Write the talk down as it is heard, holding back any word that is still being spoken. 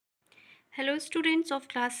Hello students of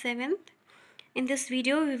class 7th. In this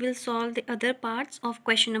video we will solve the other parts of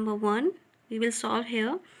question number 1. We will solve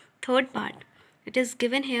here third part. It is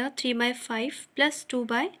given here 3 by 5 plus 2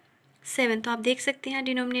 by 7. तो आप देख सकते हैं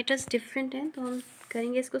denominators different हैं, तो हम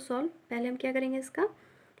करेंगे इसको सॉल्व। पहले हम क्या करेंगे, इसका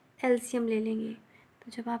एलसीएम ले लेंगे।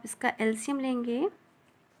 तो जब आप इसका एलसीएम लेंगे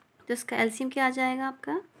तो इसका एलसीएम क्या आ जाएगा,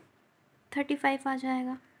 आपका 35 आ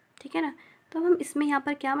जाएगा। ठीक है ना। तो हम इसमें यहाँ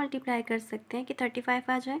पर क्या मल्टीप्लाई कर सकते हैं कि 35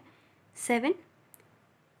 आ जाए। 7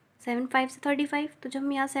 5 से 35, तो जब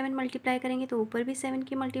हम यहाँ 7 मल्टीप्लाई करेंगे तो ऊपर भी 7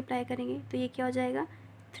 की मल्टीप्लाई करेंगे, तो ये क्या हो जाएगा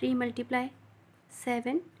 3 मल्टीप्लाई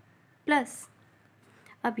 7 प्लस,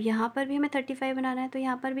 अब यहाँ पर भी हमें 35 बनाना है, तो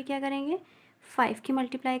यहाँ पर भी क्या करेंगे 5 की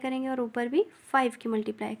मल्टीप्लाई करेंगे और ऊपर भी 5 की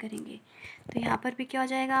मल्टीप्लाई करेंगे। तो यहाँ पर भी क्या हो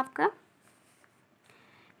जाएगा आपका,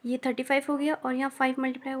 ये 35 हो गया और यहाँ 5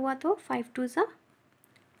 मल्टीप्लाई हुआ तो 5 2 ज़ा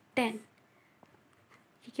 10,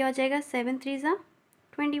 ये क्या हो जाएगा 7 3 ज़ा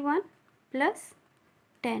 21 प्लस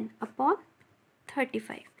 10 अपॉन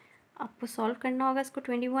 35। आपको सॉल्व करना होगा इसको।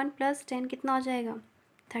 21 प्लस 10 कितना हो जाएगा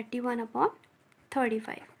 31 upon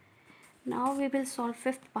 35। Now we will solve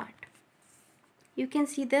fifth part. You can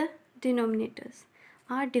see the denominators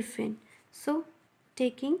are different, so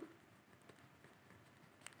taking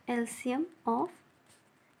LCM of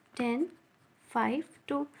 10 5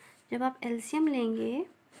 2। जब आप एलसीएम लेंगे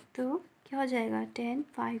तो क्या हो जाएगा 10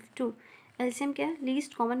 5 2। एलसीएम क्या है,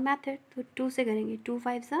 लीस्ट कॉमन मेथड, तो 2 से करेंगे। 2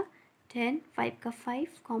 5 ज़ा 10, 5 का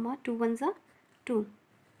 5 कॉमा 2 1 ज़ा 2।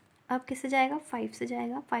 अब किससे जाएगा 5 से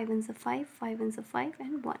जाएगा। 5 1 ज़ा 5, 5 1 ज़ा 5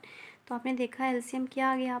 एंड 1। तो आपने देखा एलसीएम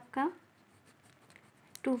क्या आ गया आपका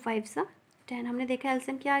 2 5 ज़ा 10। हमने देखा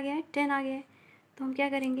एलसीएम क्या आ गया है 10 आ गया है। तो हम क्या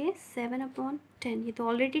करेंगे 7 अपॉन 10, ये तो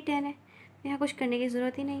ऑलरेडी 10 है, यहाँ कुछ करने की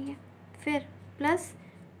ज़रूरत ही नहीं है। फिर प्लस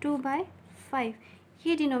 2 बाई 5,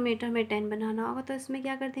 ये डिनोमिनेटर में 10 बनाना होगा, तो इसमें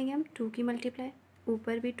क्या कर देंगे हम 2 की मल्टीप्लाई,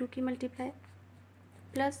 ऊपर भी 2 की मल्टीप्लाई,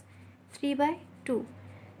 प्लस 3 बाई 2,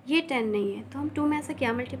 ये 10 नहीं है, तो हम 2 में ऐसा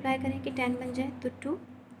क्या मल्टीप्लाई करें कि 10 बन जाए, तो 2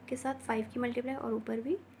 के साथ 5 की मल्टीप्लाई और ऊपर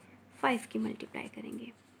भी 5 की मल्टीप्लाई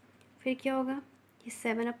करेंगे। फिर क्या होगा, ये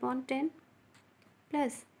 7 अपॉन 10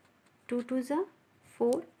 प्लस 2 2 ज़ा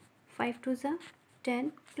 4, 5 2 ज़ा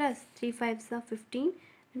 10 प्लस 3 5 ज़ा 15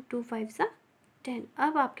 एंड 2 5 ज़ा 10।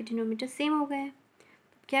 अब आपके डिनोमीटर सेम हो गए हैं,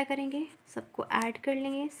 तो क्या करेंगे सबको ऐड कर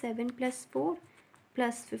लेंगे। 7 प्लस 4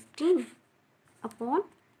 प्लस 15 अपॉन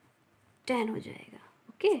 10 हो जाएगा।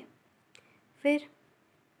 ओके, फिर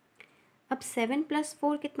अब 7 प्लस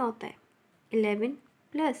 4 कितना होता है 11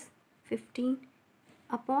 प्लस 15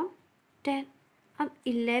 अपॉन 10। अब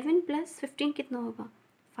 11 प्लस 15 कितना होगा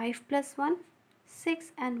 5 प्लस 1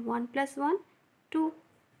 6 एंड 1 प्लस 1 2,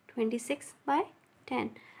 26 बाई 10।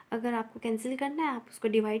 अगर आपको कैंसिल करना है आप उसको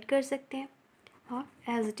डिवाइड कर सकते हैं और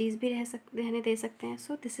एज इट इज़ भी रहने दे सकते हैं।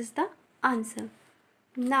 So this is the answer.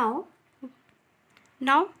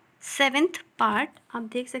 Now seventh part आप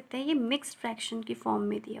देख सकते हैं, ये मिक्स्ड फ्रैक्शन की फॉर्म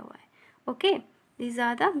में दिया हुआ है। Okay, these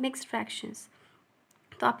are the mixed fractions.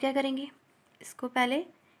 तो आप क्या करेंगे, इसको पहले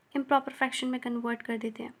इम्प्रॉपर फ्रैक्शन में कन्वर्ट कर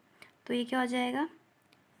देते हैं। तो ये क्या हो जाएगा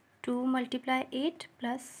 2 मल्टीप्लाई 8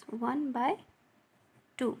 प्लस 1 बाय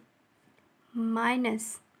 2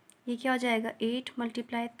 माइनस ये क्या हो जाएगा 8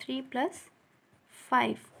 मल्टीप्लाई 3 प्लस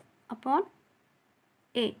 5 अपॉन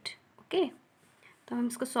 8। ओके, तो हम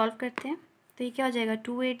इसको सॉल्व करते हैं। तो ये क्या हो जाएगा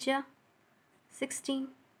 2 8 जा 16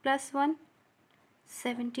 प्लस 1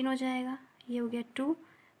 17 हो जाएगा, ये हो गया 2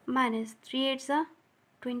 माइनस 3 8 जा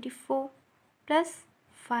 24 प्लस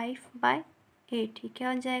 5 बाई 8, ये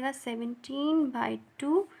क्या हो जाएगा 17 बाई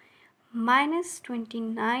 2 माइनस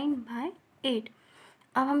 29 बाई 8।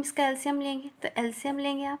 अब हम इसका एलसीएम लेंगे, तो एलसीएम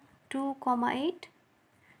लेंगे आप 2 8,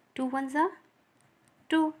 2 1 ज़ा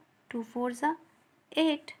 2, 2 4 ज़ा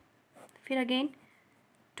 8, फिर अगेन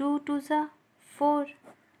 2 2 ज़ा 4,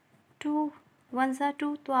 2 1 ज़ा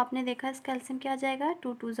 2। तो आपने देखा इसका एलसीएम क्या आ जाएगा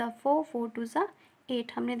 2 2 ज़ा 4, 4 2 ज़ा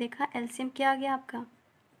 8। हमने देखा एलसीएम क्या आ गया आपका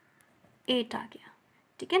 8 आ गया।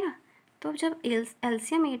 ठीक है ना। तो अब जब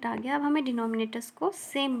एलसीएम 8 आ गया, अब हमें डिनोमिनेटर्स को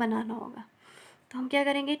सेम बनाना होगा। तो हम क्या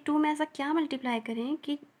करेंगे 2 में ऐसा क्या मल्टीप्लाई करें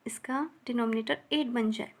कि इसका डिनोमिनेटर 8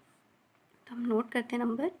 बन जाए। तो हम नोट करते हैं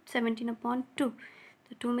नंबर 17 अपॉन 2।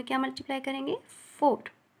 तो 2 में क्या मल्टीप्लाई करेंगे 4,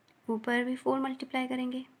 ऊपर भी 4 मल्टीप्लाई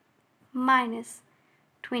करेंगे, माइनस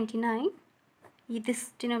 29, ये दिस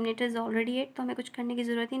डिनोमिनेटर इज ऑलरेडी 8, तो हमें कुछ करने की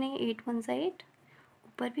ज़रूरत ही नहीं है। 8 1 ज़ा 8,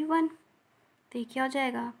 ऊपर भी 1, तो ये क्या हो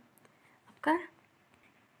जाएगा आपका,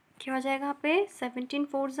 क्या हो जाएगा यहाँ पे 17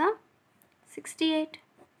 4 ज़ा 68,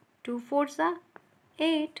 2 4 ज़ा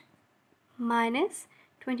 8 माइनस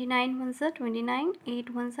 29 1 ज़ा 29,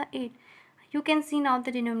 8 1 ज़ा 8। You can see now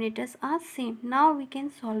the denominators are same. Now we can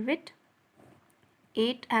solve it.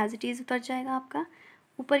 8 as it is उतर जाएगा आपका,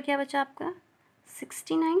 ऊपर क्या बचा आपका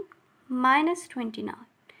 69 माइनस 29।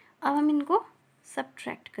 अब हम इनको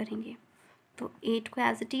सब्ट्रैक्ट करेंगे, तो 8 को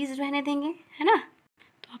एज इट इज़ रहने देंगे, है ना।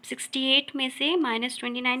 तो आप 68 में से माइनस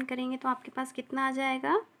 29 करेंगे तो आपके पास कितना आ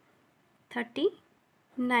जाएगा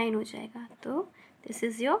 39 हो जाएगा। तो दिस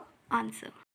इज़ योर आंसर।